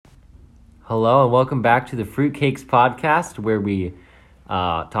Hello and welcome back to the Fruitcakes podcast, where we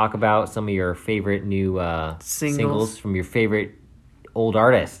talk about some of your favorite new singles from your favorite old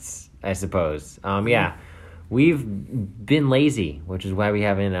artists, I suppose. We've been lazy, which is why we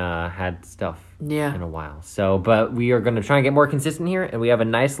haven't had stuff in a while. But we are going to try and get more consistent here, and we have a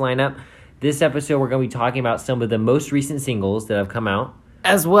nice lineup. This episode, we're going to be talking about some of the most recent singles that have come out,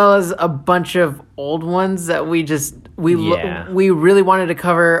 as well as a bunch of old ones that we really wanted to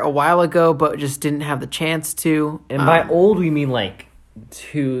cover a while ago, but just didn't have the chance to. And by old, we mean like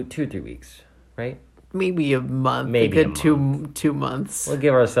two or 3 weeks, right? Maybe a month. Maybe a good 2 months. We'll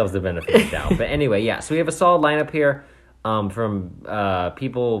give ourselves the benefit of the doubt. But anyway, so we have a solid lineup here from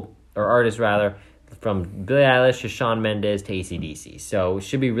people, or artists rather, from Billie Eilish to Shawn Mendes to AC/DC. So it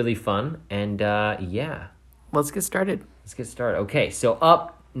should be really fun. And Let's get started. Okay, so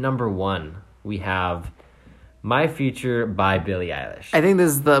up number 1, we have My Future by Billie Eilish. I think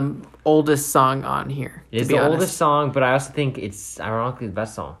this is the oldest song on here. It is the oldest song, but I also think it's ironically the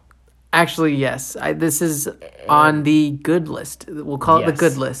best song. Actually, yes. This is on the good list. We'll call it the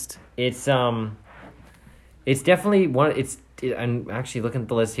good list. It's definitely one. I'm actually looking at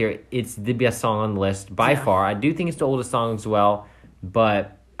the list here. It's the best song on the list by far. I do think it's the oldest song as well,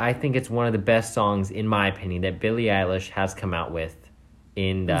 but I think it's one of the best songs, in my opinion, that Billie Eilish has come out with.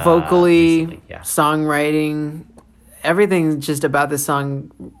 Vocally, songwriting, everything just about this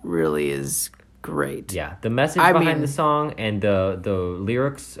song really is great. Yeah, the message behind the song and the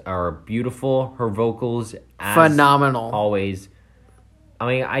lyrics are beautiful. Her vocals, phenomenal, always. I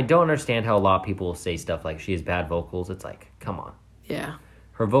mean, I don't understand how a lot of people say stuff like she has bad vocals. It's like, come on. Yeah.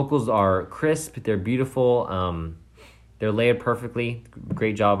 Her vocals are crisp. They're beautiful. They're layered perfectly.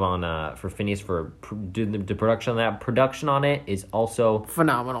 Great job on for Phineas for doing the production on that. Production on it is also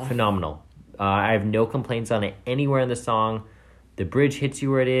phenomenal. I have no complaints on it anywhere in the song. The bridge hits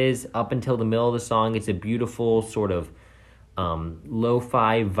you where it is. Up until the middle of the song, it's a beautiful sort of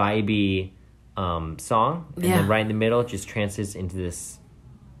lo-fi, vibey song. And then right in the middle, it just transits into this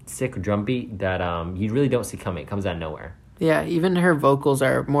sick drum beat that you really don't see coming. It comes out of nowhere. Yeah, even her vocals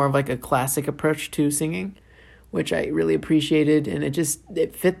are more of like a classic approach to singing, which I really appreciated, and it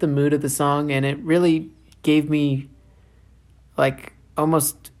fit the mood of the song, and it really gave me like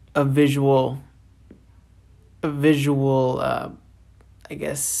almost a visual I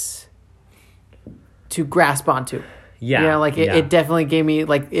guess, to grasp onto. It definitely gave me,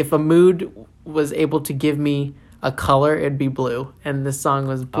 like, if a mood was able to give me a color, it'd be blue, and this song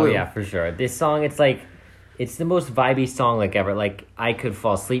was blue. Oh yeah, for sure. This song, it's the most vibey song like ever. Like, I could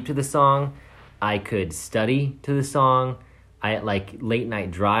fall asleep to the song. I could study to the song. I like late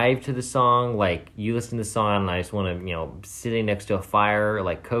night drive to the song. Like, you listen to the song and I just want to, sitting next to a fire,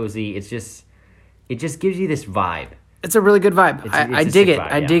 like cozy. It just gives you this vibe. It's a really good vibe. I dig it.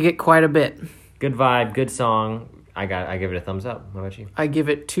 I dig it quite a bit. Good vibe, good song. I give it a thumbs up. What about you? I give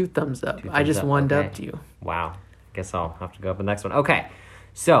it 2 thumbs up. I just one-upped you. Wow. Guess I'll have to go up the next one. Okay.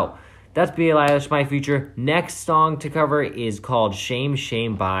 So, that's Billie Eilish, My Future. Next song to cover is called Shame,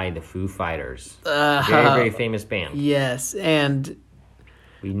 Shame by the Foo Fighters. Very, very famous band. Yes, and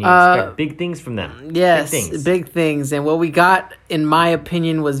we need to expect big things from them. Yes, big things. And what we got, in my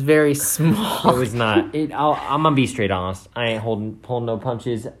opinion, was very small. It was not. I'm going to be straight honest. I ain't pulling no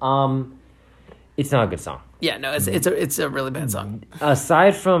punches. It's not a good song. Yeah, no, it's a really bad song.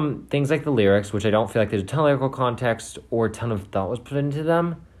 Aside from things like the lyrics, which I don't feel like there's a ton of lyrical context or a ton of thought was put into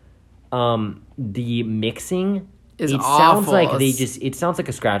them, the mixing is awful. Sounds like it sounds like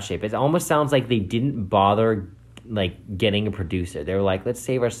a scratch tape. It almost sounds like they didn't bother like getting a producer. They were like, let's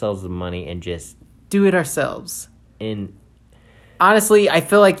save ourselves the money and just do it ourselves. And honestly, I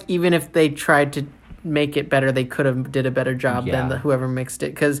feel like even if they tried to make it better, they could have did a better job than whoever mixed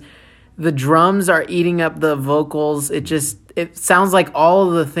it, because the drums are eating up the vocals. It sounds like all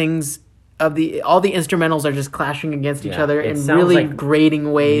of the things all the instrumentals are just clashing against each other in really like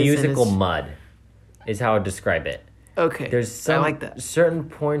grating ways. Musical mud is how I would describe it. Okay. There's I like that. Certain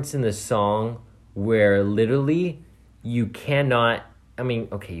points in the song where literally you cannot,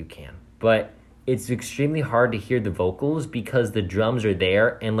 you can, but it's extremely hard to hear the vocals because the drums are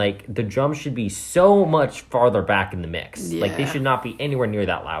there, and like the drums should be so much farther back in the mix. Like, they should not be anywhere near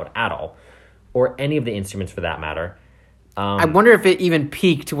that loud at all, or any of the instruments for that matter. I wonder if it even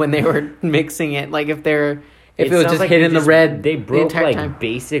peaked when they were mixing it. Like, if it was just hitting the red. They broke the like time.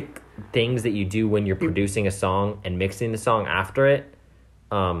 Basic things that you do when you're producing a song and mixing the song after it.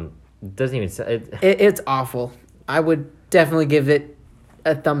 Doesn't even. It's awful. I would definitely give it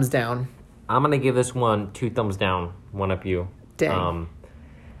a thumbs down. I'm gonna give this one 2 thumbs down, 1 up you. Dang.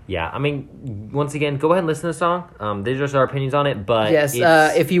 Yeah, I mean, once again, go ahead and listen to the song. These are just our opinions on it, but yes,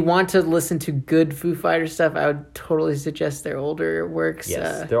 if you want to listen to good Foo Fighters stuff, I would totally suggest their older works.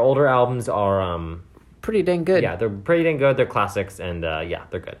 Yes, their older albums are pretty dang good. Yeah, they're pretty dang good. They're classics, and yeah,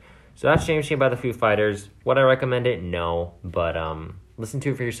 they're good. So that's Shame Shame by the Foo Fighters. Would I recommend it? No, but listen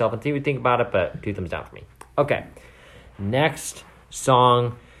to it for yourself and see what you think about it. But 2 thumbs down for me. Okay, next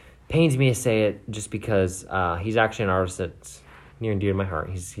song. Pains me to say it, just because he's actually an artist that's near and dear to my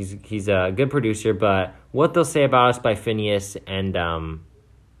heart. He's a good producer, but What They'll Say About Us by Finneas, and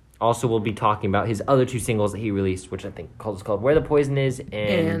also we'll be talking about his other 2 singles that he released, which I think is called Where the Poison Is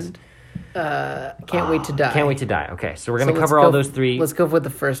and Can't Wait to Die. Can't Wait to Die. Okay, so we're going to cover all those 3. Let's go with the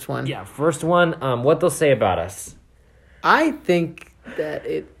first one. Yeah, first one, What They'll Say About Us. I think that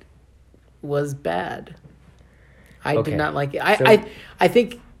it was bad. I did not like it. I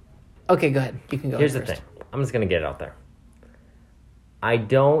think... Okay, go ahead. You can go Here's first. the thing. I'm just going to get it out there. I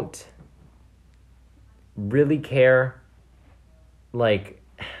don't really care, okay,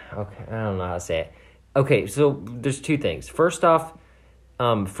 I don't know how to say it. Okay, so there's 2 things. First off,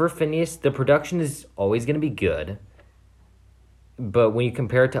 for Finneas, the production is always going to be good, but when you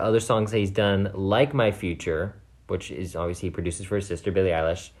compare it to other songs that he's done, like My Future, which is obviously he produces for his sister, Billie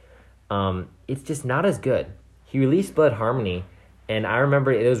Eilish, it's just not as good. He released Blood Harmony, and I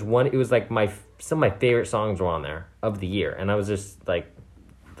remember it was like some of my favorite songs were on there of the year. And I was just like,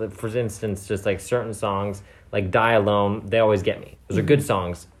 for instance, just like certain songs, like Die Alone, they always get me. Those are good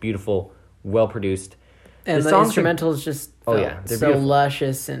songs, beautiful, well-produced. And the instrumentals just felt so beautiful.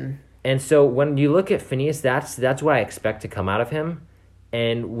 Luscious. And so when you look at Finneas, that's what I expect to come out of him.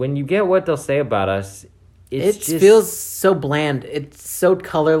 And when you get What They'll Say About Us, it feels so bland. It's so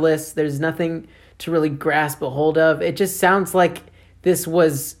colorless. There's nothing to really grasp a hold of. It just sounds like this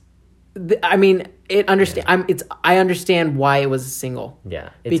was... I mean, I understand why it was a single.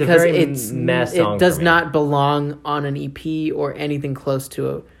 Yeah, it's because it does not belong on an EP or anything close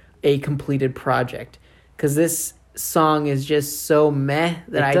to a completed project. Because this song is just so meh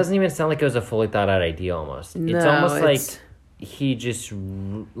that it doesn't even sound like it was a fully thought out idea. Almost, it's almost like he just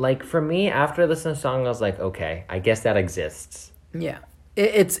like for me. After I listened to the song, I was like, okay, I guess that exists. Yeah.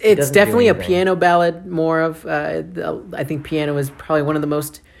 It's definitely a piano ballad. More of I think piano is probably one of the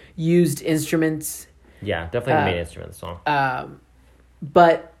most used instruments. Yeah, definitely the main instrument of the song.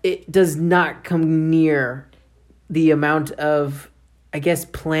 But it does not come near the amount of, I guess,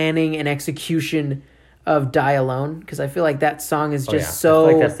 planning and execution of Die Alone, because I feel like that song is just so... I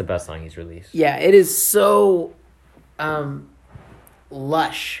feel like that's the best song he's released. Yeah, it is so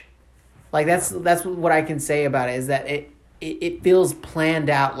lush. Like, that's what I can say about it, is that it feels planned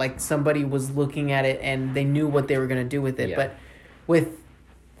out, like somebody was looking at it and they knew what they were going to do with it. Yeah. But with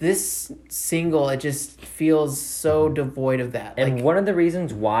this single, it just feels so devoid of that. And one of the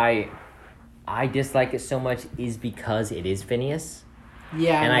reasons why I dislike it so much is because it is Finneas.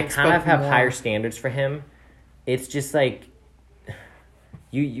 Yeah, and I kind of have higher standards for him. It's just like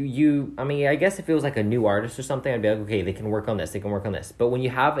you. I mean, I guess if it was like a new artist or something, I'd be like, okay, they can work on this. But when you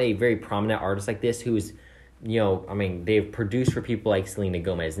have a very prominent artist like this, who's, I mean, they've produced for people like Selena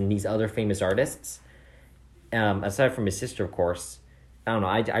Gomez and these other famous artists. Aside from his sister, of course. I don't know.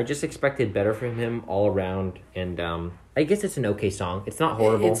 I just expected better from him all around, and I guess it's an okay song. It's not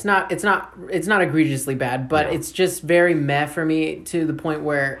horrible. It's not egregiously bad, but it's just very meh for me, to the point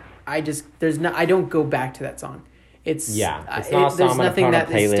where I don't go back to that song. It's not a song there's nothing that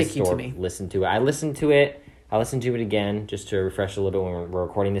is sticky to me. Listen to it. I listened to it again just to refresh a little bit when we're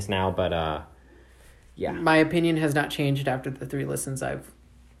recording this now. But yeah, my opinion has not changed after the 3 listens. I've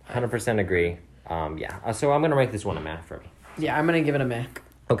 100% agree. So I'm gonna rank this one a meh for me. Yeah, I'm gonna give it a meh.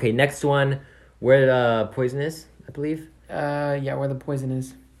 Okay, next one, Where the Poison Is, I believe. Yeah, Where the Poison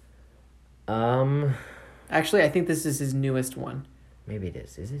Is. Actually, I think this is his newest one. Maybe it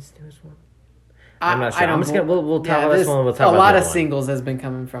is. Is it his newest one? I'm not sure. I'm just gonna. We'll talk about this one. We'll talk about a lot of singles has been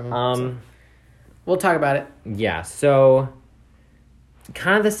coming from him. So we'll talk about it. Yeah. So,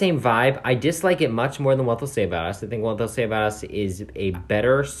 kind of the same vibe. I dislike it much more than What They'll Say About Us. I think What They'll Say About Us is a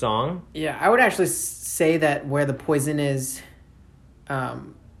better song. Yeah, I would actually say that Where the Poison Is,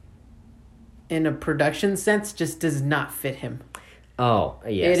 in a production sense, just does not fit him. Oh,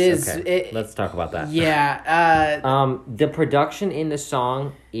 yes. It is. Okay. Let's talk about that. Yeah. The production in the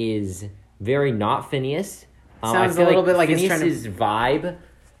song is very not Finneas. Sounds a little bit like he's trying to... Finneas' vibe.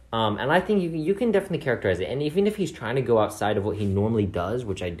 And I think you can definitely characterize it. And even if he's trying to go outside of what he normally does,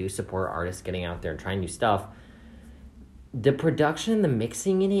 which I do support artists getting out there and trying new stuff, the production and the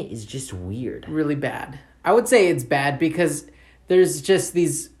mixing in it is just weird. Really bad. I would say it's bad because there's just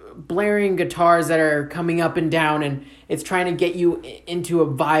these blaring guitars that are coming up and down, and it's trying to get you into a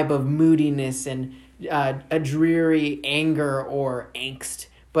vibe of moodiness and a dreary anger or angst.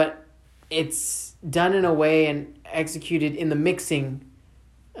 But it's done in a way and executed in the mixing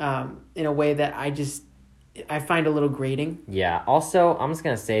in a way that I find a little grating. Yeah. Also, I'm just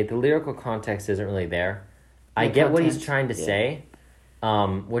going to say the lyrical context isn't really there. I get what he's trying to say,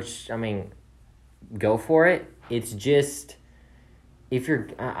 which, I mean, go for it. It's just, if you're,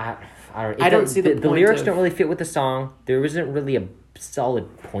 I don't see the lyrics don't really fit with the song. There isn't really a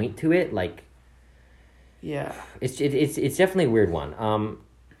solid point to it. Like, yeah, it's definitely a weird one.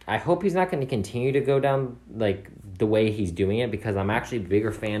 I hope he's not going to continue to go down like the way he's doing it, because I'm actually a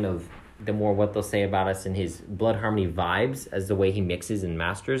bigger fan of the more what they'll say about us and his Blood Harmony vibes as the way he mixes and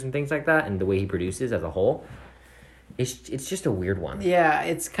masters and things like that, and the way he produces as a whole. It's just a weird one. Yeah,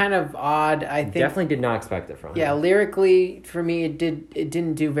 it's kind of odd. I think definitely did not expect it from him. Yeah, lyrically for me it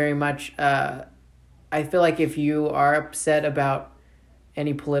didn't do very much. I feel like if you are upset about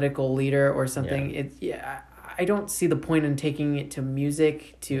any political leader or something, I don't see the point in taking it to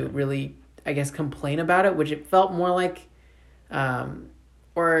music to really, I guess, complain about it, which it felt more like,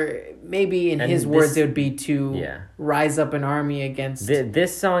 or maybe in his words, it would be to rise up an army against.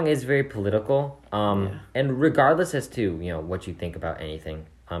 This song is very political, and regardless as to what you think about anything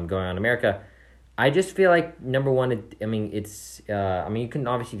going on in America, I just feel like number one, it's you can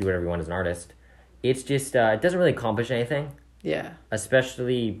obviously do whatever you want as an artist. It's just it doesn't really accomplish anything. Yeah.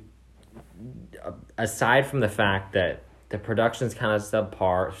 Especially aside from the fact that the production's kind of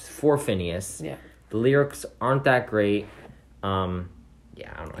subpar for Finneas. Yeah. The lyrics aren't that great. I don't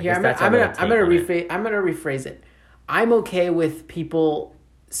know. I'm gonna rephrase it. I'm okay with people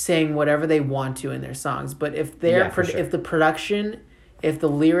saying whatever they want to in their songs, but if if the production, if the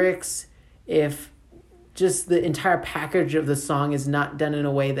lyrics, if just the entire package of the song is not done in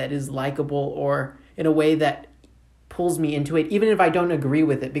a way that is likable or in a way that pulls me into it, even if I don't agree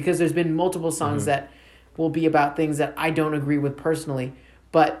with it, because there's been multiple songs that will be about things that I don't agree with personally,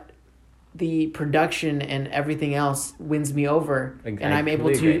 but the production and everything else wins me over, and I'm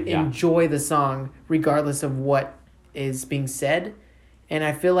able to enjoy the song regardless of what is being said. And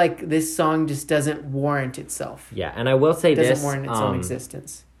I feel like this song just doesn't warrant itself. Yeah, and I will say this. It doesn't warrant its own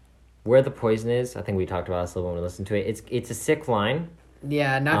existence. Where the Poison Is, I think we talked about this a little when we listened to it. It's a sick line.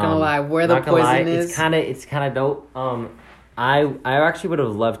 Yeah, not gonna lie. Where the Poison Is. It's kind of dope. I actually would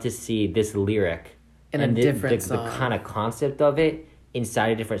have loved to see this lyric in a different song. The kind of concept of it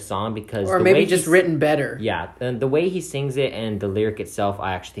inside a different song, because or maybe just written better. Yeah, and the way he sings it and the lyric itself,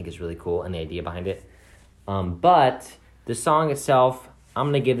 I actually think is really cool, and the idea behind it. But the song itself, I'm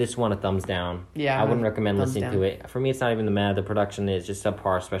gonna give this one a thumbs down. Yeah, I wouldn't recommend listening to it. For me, it's not even the mad. The production is just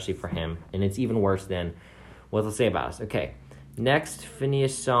subpar, especially for him, and it's even worse than what they'll say about us. Okay, next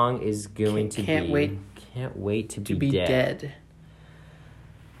Finneas song is going to be Can't Wait to Be Dead.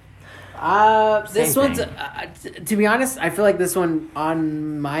 This one's to be honest, I feel like this one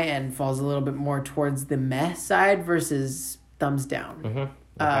on my end falls a little bit more towards the meh side versus thumbs down.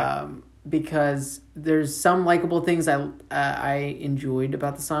 Mm-hmm. Okay. Because there's some likable things I enjoyed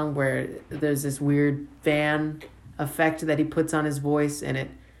about the song, where there's this weird fan effect that he puts on his voice, and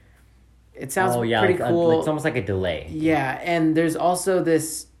it sounds pretty cool. It's almost like a delay. Yeah, and there's also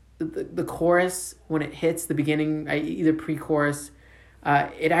this the chorus when it hits the beginning, either pre-chorus.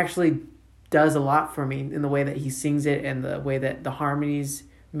 It actually does a lot for me in the way that he sings it and the way that the harmonies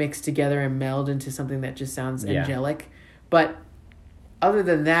mix together and meld into something that just sounds angelic. But other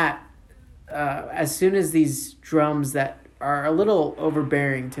than that, as soon as these drums that are a little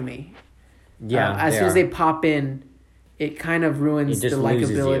overbearing to me, as soon as they pop in, it kind of ruins the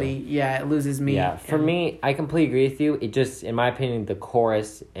likability. Yeah, it loses me. Yeah, for me, I completely agree with you. It just, in my opinion, the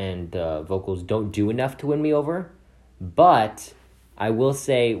chorus and the vocals don't do enough to win me over. But I will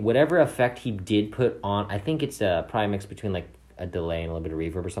say, whatever effect he did put on, I think it's probably a mix between like a delay and a little bit of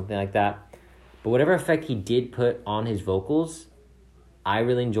reverb or something like that. But whatever effect he did put on his vocals, I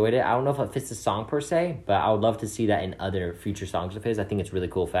really enjoyed it. I don't know if it fits the song per se, but I would love to see that in other future songs of his. I think it's a really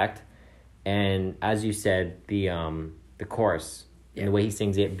cool effect. And as you said, the chorus and the way he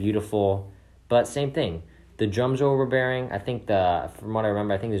sings it, beautiful. But same thing. The drums are overbearing. I think from what I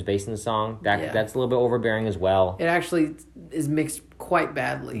remember, I think there's bass in the song. That's a little bit overbearing as well. It actually is mixed quite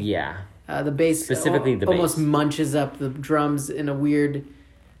badly. Yeah. The bass specifically almost munches up the drums in a weird,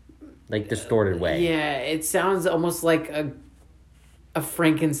 like distorted way. Yeah, it sounds almost like a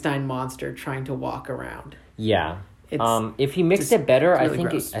Frankenstein monster trying to walk around. Yeah. If he mixed it better,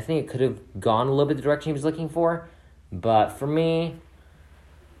 really I think it could have gone a little bit the direction he was looking for. But for me,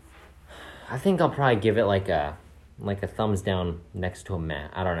 I think I'll probably give it like a like a thumbs down next to a meh.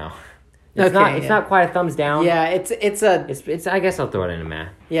 I don't know. It's not quite a thumbs down. Yeah, it's I guess I'll throw it in a meh.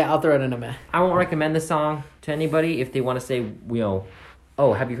 Yeah, I'll throw it in a meh. I won't recommend this song to anybody if they want to say,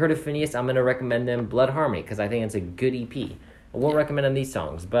 oh, have you heard of Phineas? I'm gonna recommend them Blood Harmony because I think it's a good EP. I won't recommend them these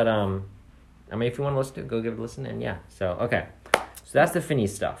songs, but I mean, if you want to listen to it, go give it a listen. And yeah, so okay, so that's the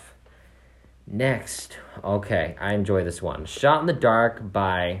Phineas stuff. Next, okay, I enjoy this one. Shot in the Dark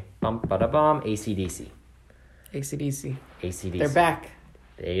by AC/DC. AC/DC. AC/DC. They're back.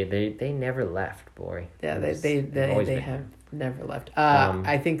 They never left, boy. Yeah, they have never left.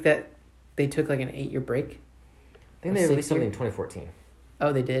 I think that they took like an 8-year break. I think they released something in 2014.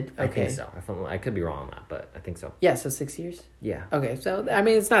 Oh, they did? Okay. I think so. I could be wrong on that, but I think so. Yeah, so 6 years? Yeah. Okay, so, I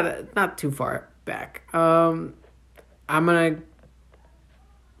mean, it's not too far back. I'm going to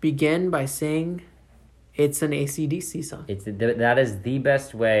begin by saying it's an AC/DC song. That is the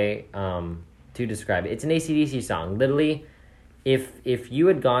best way to describe it. It's an AC/DC song. Literally, if you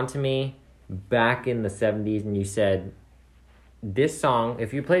had gone to me back in the 70s and you said, this song,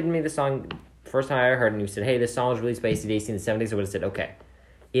 if you played me the song first time I ever heard and you said, hey, this song was released by AC/DC in the 70s, I would have said, okay.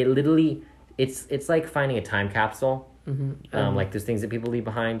 It literally, it's like finding a time capsule. Mm-hmm. Like there's things that people leave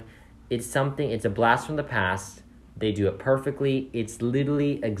behind. It's a blast from the past. They do it perfectly. It's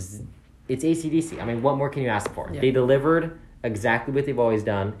literally, it's AC/DC. I mean, what more can you ask for? Yeah. They delivered exactly what they've always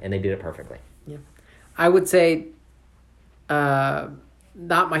done, and they did it perfectly. Yeah. I would say,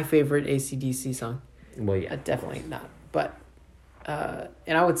 not my favorite AC/DC song. Well, yeah. Definitely not. But,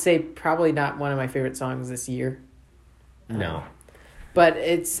 and I would say probably not one of my favorite songs this year. No. But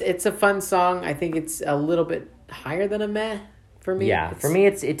it's a fun song. I think it's a little bit higher than a meh for me. Yeah, for me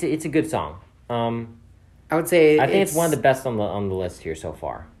it's a good song. I would say I think it's one of the best on the list here so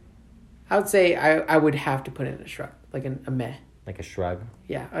far. I would say I would have to put it in a shrug, like a meh. Like a shrug?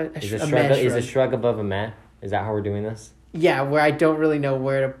 Yeah, is a shrug above a meh? Is that how we're doing this? Yeah, where I don't really know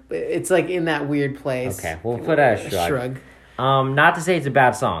where to... It's like in that weird place. Okay, we'll put a shrug. Not to say it's a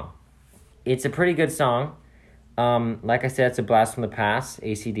bad song. It's a pretty good song. Like I said, it's a blast from the past,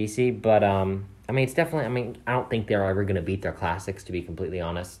 AC/DC, but I mean, it's definitely, I mean, I don't think they're ever going to beat their classics, to be completely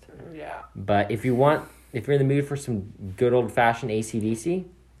honest. Yeah. But if you're in the mood for some good old-fashioned AC/DC...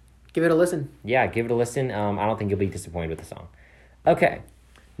 Give it a listen. Yeah, give it a listen. I don't think you'll be disappointed with the song. Okay,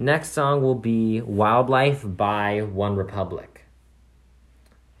 next song will be Wildlife by OneRepublic.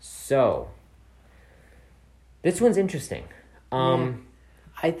 So, this one's interesting.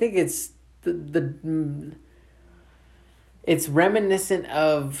 I think it's it's reminiscent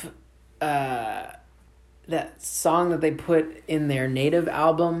of that song that they put in their native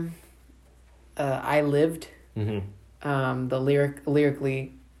album, I Lived. Mm-hmm.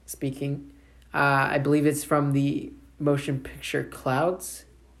 Lyrically speaking, I believe it's from the motion picture Clouds,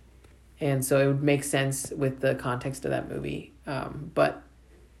 and so it would make sense with the context of that movie. But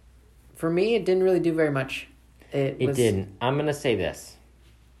for me, it didn't really do very much. It didn't. I'm gonna say this: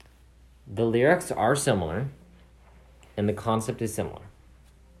 the lyrics are similar, and the concept is similar.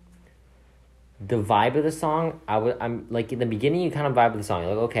 The vibe of the song, I'm like in the beginning, you kind of vibe with the song.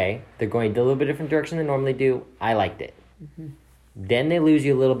 You're like, okay, they're going a little bit different direction than they normally do. I liked it. Mm-hmm. Then they lose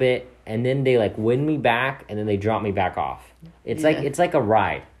you a little bit, and then they like win me back, and then they drop me back off. It's like a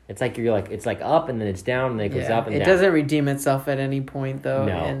ride. It's like it's like up and then it's down and then it goes up and down. It doesn't redeem itself at any point though.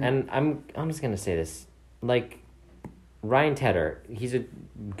 No, and I'm just gonna say this, like Ryan Tedder, he's a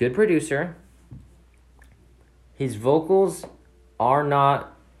good producer. His vocals are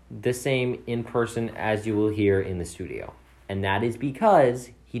not the same in person as you will hear in the studio, and that is because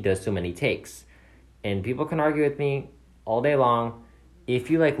he does so many takes. And people can argue with me all day long. If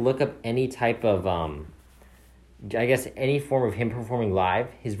you like look up any type of I guess any form of him performing live,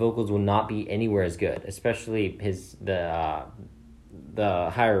 his vocals will not be anywhere as good, especially the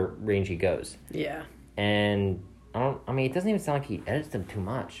higher range he goes. Yeah. And it doesn't even sound like he edits them too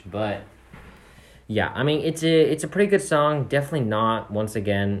much, but yeah, I mean, it's a pretty good song. Definitely not, once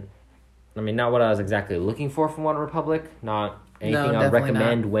again, not what I was exactly looking for from OneRepublic. Not anything I would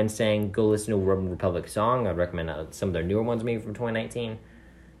recommend when saying go listen to a OneRepublic song. I'd recommend some of their newer ones, maybe from 2019,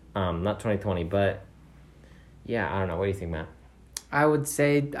 not 2020. But yeah, I don't know. What do you think, Matt? I would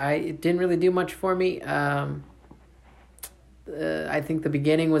say it didn't really do much for me. I think the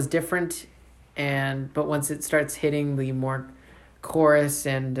beginning was different, but once it starts hitting the more chorus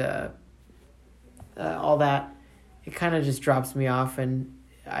and all that, it kind of just drops me off, and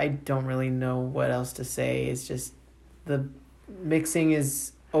I don't really know what else to say. It's just the mixing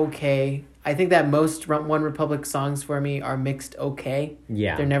is okay. I think that most OneRepublic songs for me are mixed okay.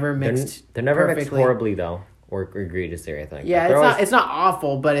 Yeah, they're never mixed. They're never mixed horribly though, or egregiously, I think. Yeah, it's not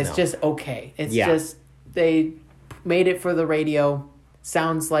awful, but it's just okay. It's just they made it for the radio.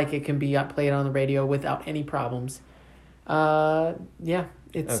 Sounds like it can be played on the radio without any problems. Yeah,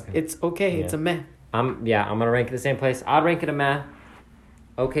 it's okay. Yeah. It's a meh. I'm gonna rank it the same place. I'd rank it a meh.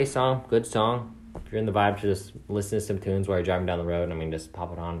 Okay song, good song. If you're in the vibe to just listen to some tunes while you're driving down the road, just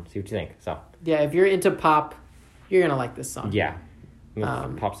pop it on, see what you think. So yeah, if you're into pop, you're gonna like this song. Yeah,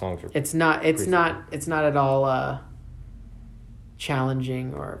 pop songs are. It's not at all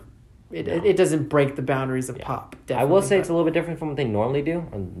challenging or. It doesn't break the boundaries of pop. I will say it's a little bit different from what they normally do,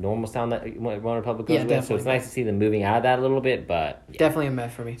 a normal sound that One Republic goes with. So it's nice to see them moving out of that a little bit, but definitely a meh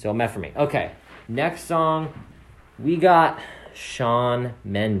for me. So a meh for me. Okay, next song, we got Shawn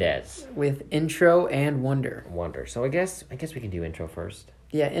Mendes with Intro and Wonder. So I guess we can do intro first.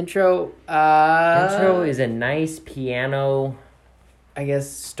 Yeah, intro. Intro is a nice piano. I guess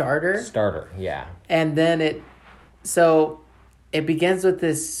starter. Yeah. And then it begins with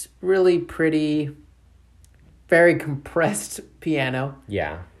this really pretty, very compressed piano.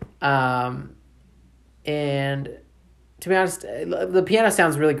 Yeah. And to be honest, the piano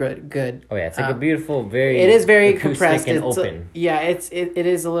sounds really good. Oh yeah, it's like a beautiful, very. It is very compressed and open. It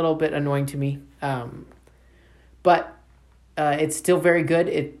is a little bit annoying to me. But it's still very good.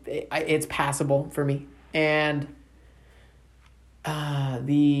 It's passable for me, and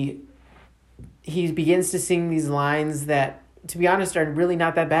he begins to sing these lines that, to be honest, are really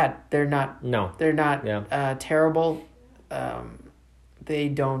not that bad. They're not. No. They're not terrible. They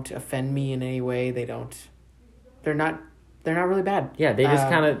don't offend me in any way. They're not really bad. Yeah, they just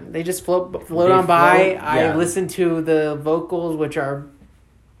kind of... They just float on by. Yeah. I listen to the vocals, which are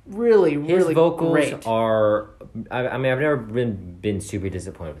really, really his vocals great. Are... I've never been super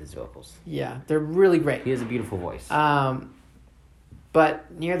disappointed with his vocals. Yeah, they're really great. He has a beautiful voice.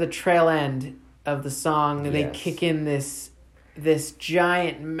 But near the trail end of the song, they kick in this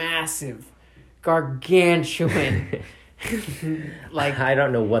giant, massive, gargantuan... like, I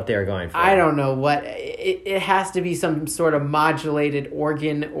don't know what they're going for. I don't know what it has to be, some sort of modulated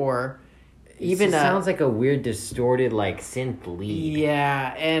organ, or even it sounds like a weird distorted synth lead.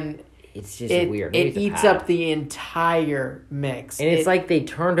 Yeah, and it's just weird. Maybe it eats up the entire mix. And it's like they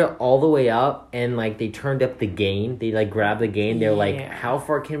turned it all the way up, and they turned up the gain. They grabbed the gain. They're like, how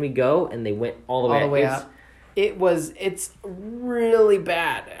far can we go? And they went all the way up. It's really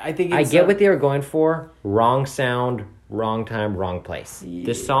bad. I think I get what they were going for. Wrong sound, wrong time, wrong place. Yeah.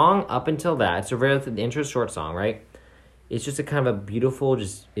 The song up until that, so the intro short song, right? It's just a kind of a beautiful,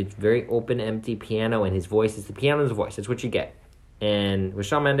 it's very open, empty piano, and his voice is the piano and his voice. That's what you get. And with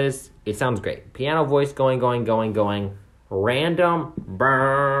Shawn Mendes, it sounds great. Piano voice going, random,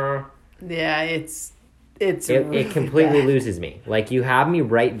 brr. Yeah, it completely bad. Loses me. You have me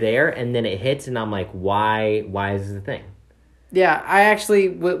right there, and then it hits, and I'm like, why is this a thing? Yeah, I actually,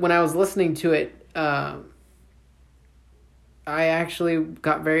 when I was listening to it, I actually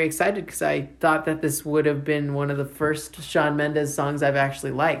got very excited because I thought that this would have been one of the first Shawn Mendes songs I've actually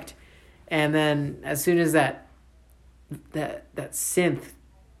liked. And then as soon as that synth,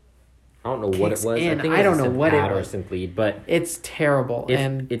 I don't know what it was. I don't know what it was. Or synth lead, but it's terrible.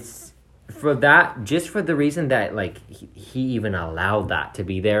 It's for that, just for the reason that he even allowed that to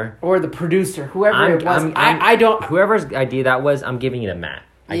be there, or the producer, whoever it was. I don't. Whoever's idea that was, I'm giving it a meh.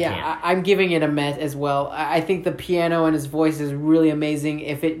 I'm giving it a meh as well. I think the piano and his voice is really amazing.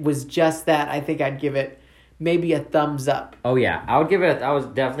 If it was just that, I think I'd give it maybe a thumbs up. Oh yeah, I would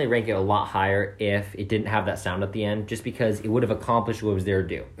definitely rank it a lot higher if it didn't have that sound at the end, just because it would have accomplished what was there to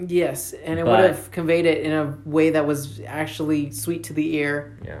do. Yes, and it would have conveyed it in a way that was actually sweet to the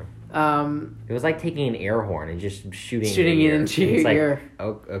ear. Yeah. It was like taking an air horn and just shooting it into your ear.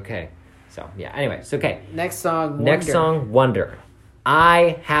 Oh, okay. So yeah. Anyways, okay. Next song, Wonder.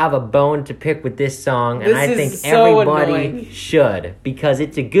 I have a bone to pick with this song, and I think everybody should, because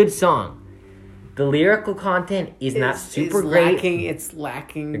it's a good song. The lyrical content is not super great. It's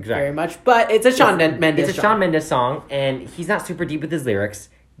lacking very much, but it's a Shawn Mendes. It's a Shawn Mendes song, and he's not super deep with his lyrics.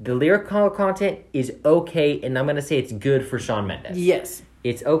 The lyrical content is okay, and I'm gonna say it's good for Shawn Mendes. Yes.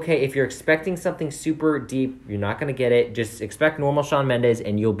 It's okay. If you're expecting something super deep, you're not going to get it. Just expect normal Shawn Mendes,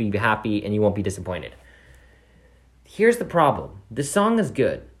 and you'll be happy, and you won't be disappointed. Here's the problem. The song is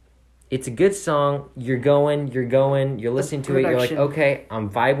good. It's a good song. You're listening to it. You're like, okay, I'm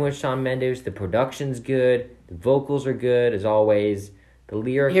vibing with Shawn Mendes. The production's good. The vocals are good, as always. The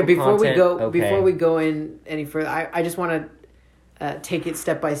lyrical content, before we go in any further, I just want to take it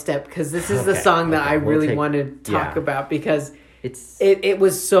step by step, because this is the song that I really want to talk about, because... It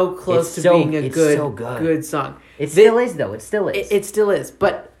was so close to being a good song. It still is, though. It still is. It still is.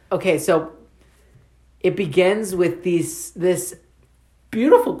 But, okay, so it begins with this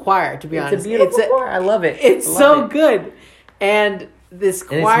beautiful choir, to be honest. It's a beautiful choir. I love it. It's good. And this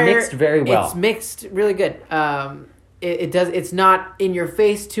choir... it's mixed very well. It's mixed really good. It's not in your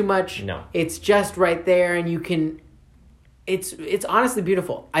face too much. No. It's just right there, and you can... It's honestly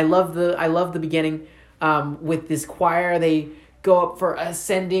beautiful. I love the beginning with this choir. They go up for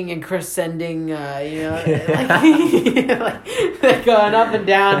ascending and crescending, like they're going up and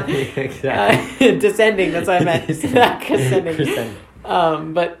down. Exactly. Descending, that's what I meant. Not crescending.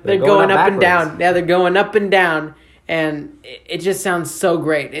 But they're going up and down. Yeah, they're going up and down, and it just sounds so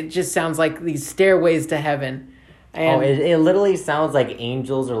great. It just sounds like these stairways to heaven. And it literally sounds like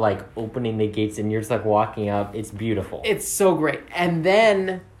angels are like opening the gates and you're just like walking up. It's beautiful. It's so great. And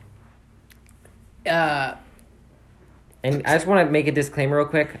then and I just want to make a disclaimer real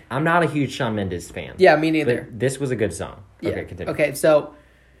quick. I'm not a huge Shawn Mendes fan. Yeah, me neither. But this was a good song. Yeah. Okay, continue. Okay, so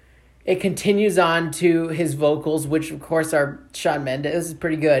it continues on to his vocals, which of course are Shawn Mendes. Is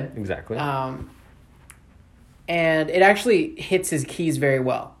pretty good. Exactly. And it actually hits his keys very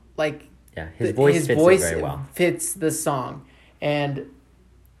well. Like, yeah, his voice very well. Fits the song. And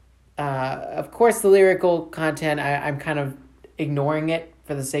of course the lyrical content, I'm kind of ignoring it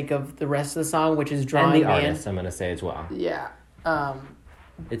for the sake of the rest of the song, which is drawing me in. And the artist, I'm going to say as well. Yeah.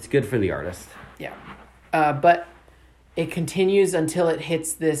 It's good for the artist. Yeah. But it continues until it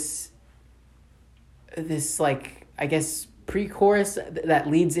hits this like, I guess, pre-chorus that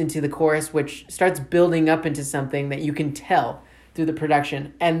leads into the chorus, which starts building up into something that you can tell through the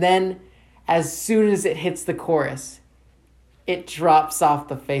production. And then as soon as it hits the chorus, it drops off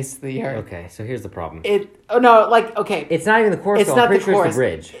the face of the earth. Okay, so here's the problem. It's not even the chorus. It's not the chorus.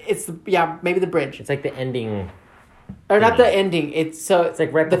 It's the bridge. Maybe the bridge. It's like the ending. Or not the ending. It's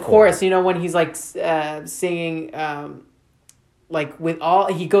like right the before. Chorus. You know, when he's like singing, like with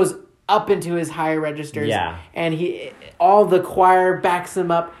all, he goes up into his higher registers. Yeah. And all the choir backs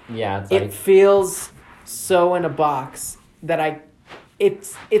him up. Yeah. It feels so in a box that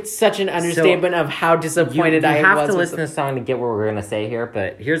it's such an understatement of how disappointed I was. You have to listen to the song to get what we're going to say here,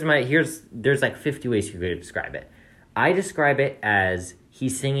 but there's like 50 ways you could describe it. I describe it as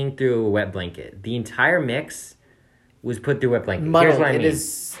he's singing through a wet blanket. The entire mix was put through a wet blanket. Muddled. Here's what I mean.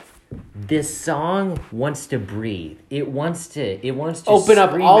 This song wants to breathe. It wants to open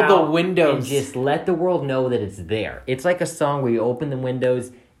up all the windows and just let the world know that it's there. It's like a song where you open the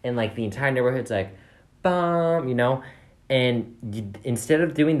windows and like the entire neighborhood's like, bum, you know? And instead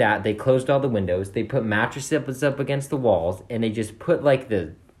of doing that, they closed all the windows. They put mattresses up against the walls, and they just put like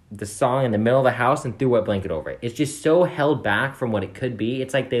the song in the middle of the house and threw a wet blanket over it. It's just so held back from what it could be.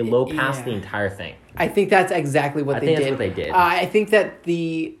 It's like they low-passed the entire thing. I think that's exactly what they did. I think that's what they did. I think that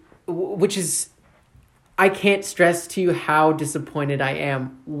which is, I can't stress to you how disappointed I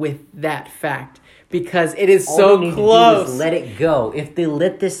am with that fact. Because it is so close. All they need to do is let it go. If they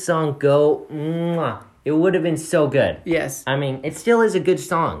let this song go, it would have been so good. Yes. I mean, it still is a good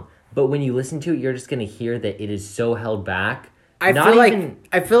song, but when you listen to it, you're just going to hear that it is so held back. I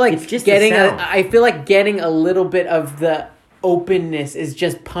feel like getting a little bit of the openness is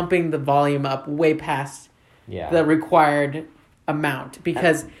just pumping the volume up way past the required amount,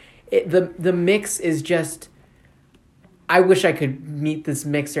 because the mix is just, I wish I could meet this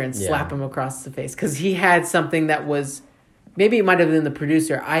mixer and slap him across the face, because he had something that was, maybe it might have been the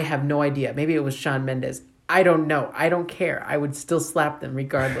producer. I have no idea. Maybe it was Shawn Mendes. I don't know. I don't care. I would still slap them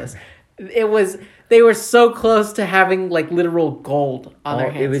regardless. They were so close to having like literal gold on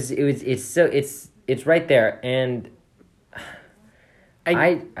their hands. It's right there, and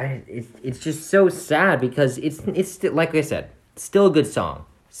it's just so sad because it's still, like I said, still a good song,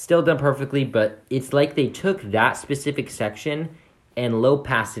 still done perfectly, but it's like they took that specific section and low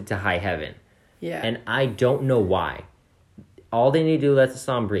passed it to high heaven. Yeah. And I don't know why. All they need to do is let the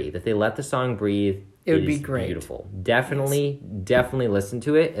song breathe. If they let the song breathe, it would be great. Beautiful. Definitely listen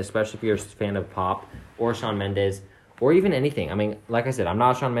to it, especially if you're a fan of pop or Shawn Mendes or even anything. I mean, like I said, I'm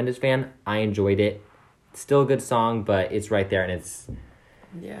not a Shawn Mendes fan. I enjoyed it. Still a good song, but it's right there, and it's...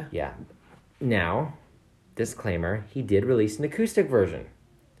 Yeah. Now, disclaimer, he did release an acoustic version.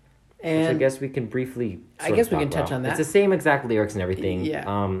 And which I guess we can briefly touch on that. It's the same exact lyrics and everything.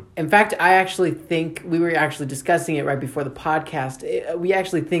 Yeah. In fact, I actually think we were actually discussing it right before the podcast. We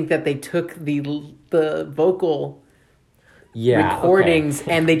actually think that they took the vocal recordings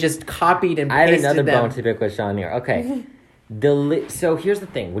and they just copied and pasted them. I had another bone to pick with Sean here. Okay. So here's the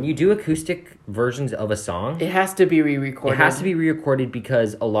thing. When you do acoustic versions of a song... It has to be re-recorded. It has to be re-recorded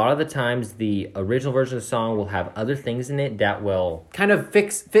because a lot of the times the original version of the song will have other things in it that will... kind of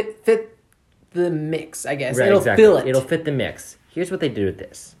fit the mix, I guess. Right, It'll fill it. It'll fit the mix. Here's what they did with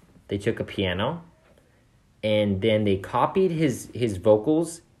this. They took a piano, and then they copied his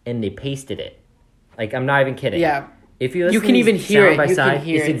vocals and they pasted it. Like, I'm not even kidding. Yeah. If you listen you can even hear sound it. by You side, can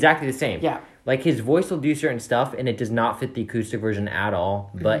hear it's it. exactly the same. Yeah. Like, his voice will do certain stuff, and it does not fit the acoustic version at all.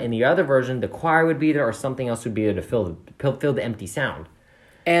 But in the other version, the choir would be there, or something else would be there to fill the empty sound.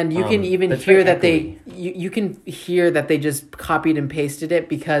 And you can even hear that you can hear that they just copied and pasted it,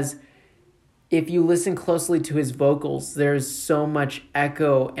 because if you listen closely to his vocals, there's so much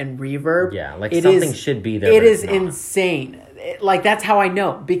echo and reverb. Yeah, like something should be there. It is insane. Like, that's how I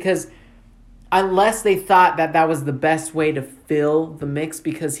know, because unless they thought that was the best way to fill the mix,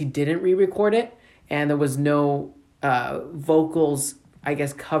 because he didn't re-record it and there was no vocals, I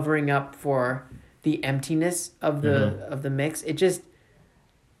guess, covering up for the emptiness of the mix.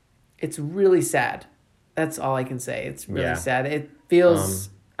 It's really sad. That's all I can say. It's really sad. It feels...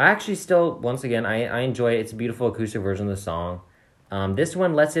 I actually still, once again, I enjoy it. It's a beautiful acoustic version of the song. This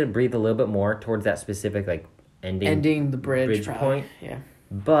one lets it breathe a little bit more towards that specific, like, ending the bridge point. Yeah.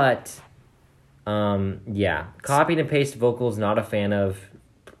 But, copied and paste vocals, not a fan of.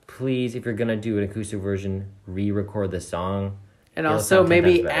 Please, if you're going to do an acoustic version, re-record the song. And also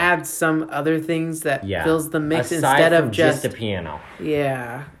maybe add some other things that fills the mix instead of just a piano.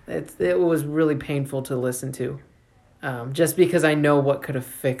 Yeah. It was really painful to listen to. Just because I know what could have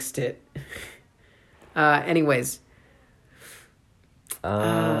fixed it. Anyways.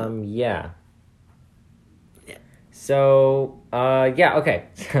 Yeah. So, okay.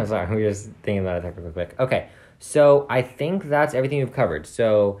 Sorry, we were just thinking about it real quick. Okay, so I think that's everything we've covered.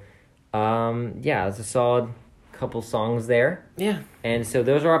 So, it's a solid couple songs there. Yeah. And so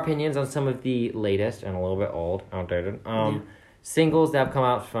those are our opinions on some of the latest and a little bit outdated singles that have come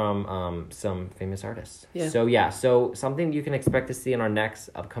out from some famous artists. Yeah. So something you can expect to see in our next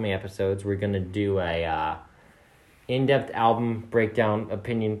upcoming episodes, we're going to do a in-depth album breakdown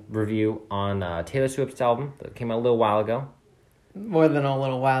opinion review on Taylor Swift's album that came out a little while ago. More than a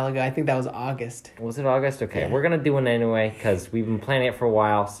little while ago. I think that was August. Was it August? Okay, we're going to do one anyway because we've been planning it for a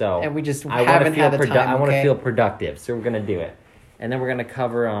while. So and we just haven't had the time. I want to feel productive, so we're going to do it. And then we're going to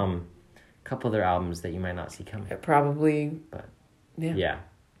cover a couple other albums that you might not see coming. Probably. But yeah.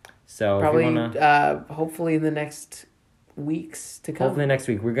 So probably hopefully in the next weeks to come. Hopefully next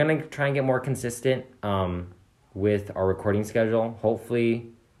week. We're going to try and get more consistent with our recording schedule.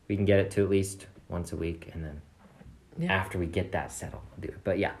 Hopefully we can get it to at least once a week, and then after we get that settled, we'll do it.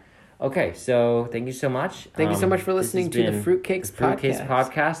 But okay, so thank you so much. Thank you so much for listening to the Fruitcakes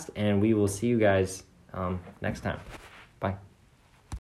podcast, and we will see you guys next time.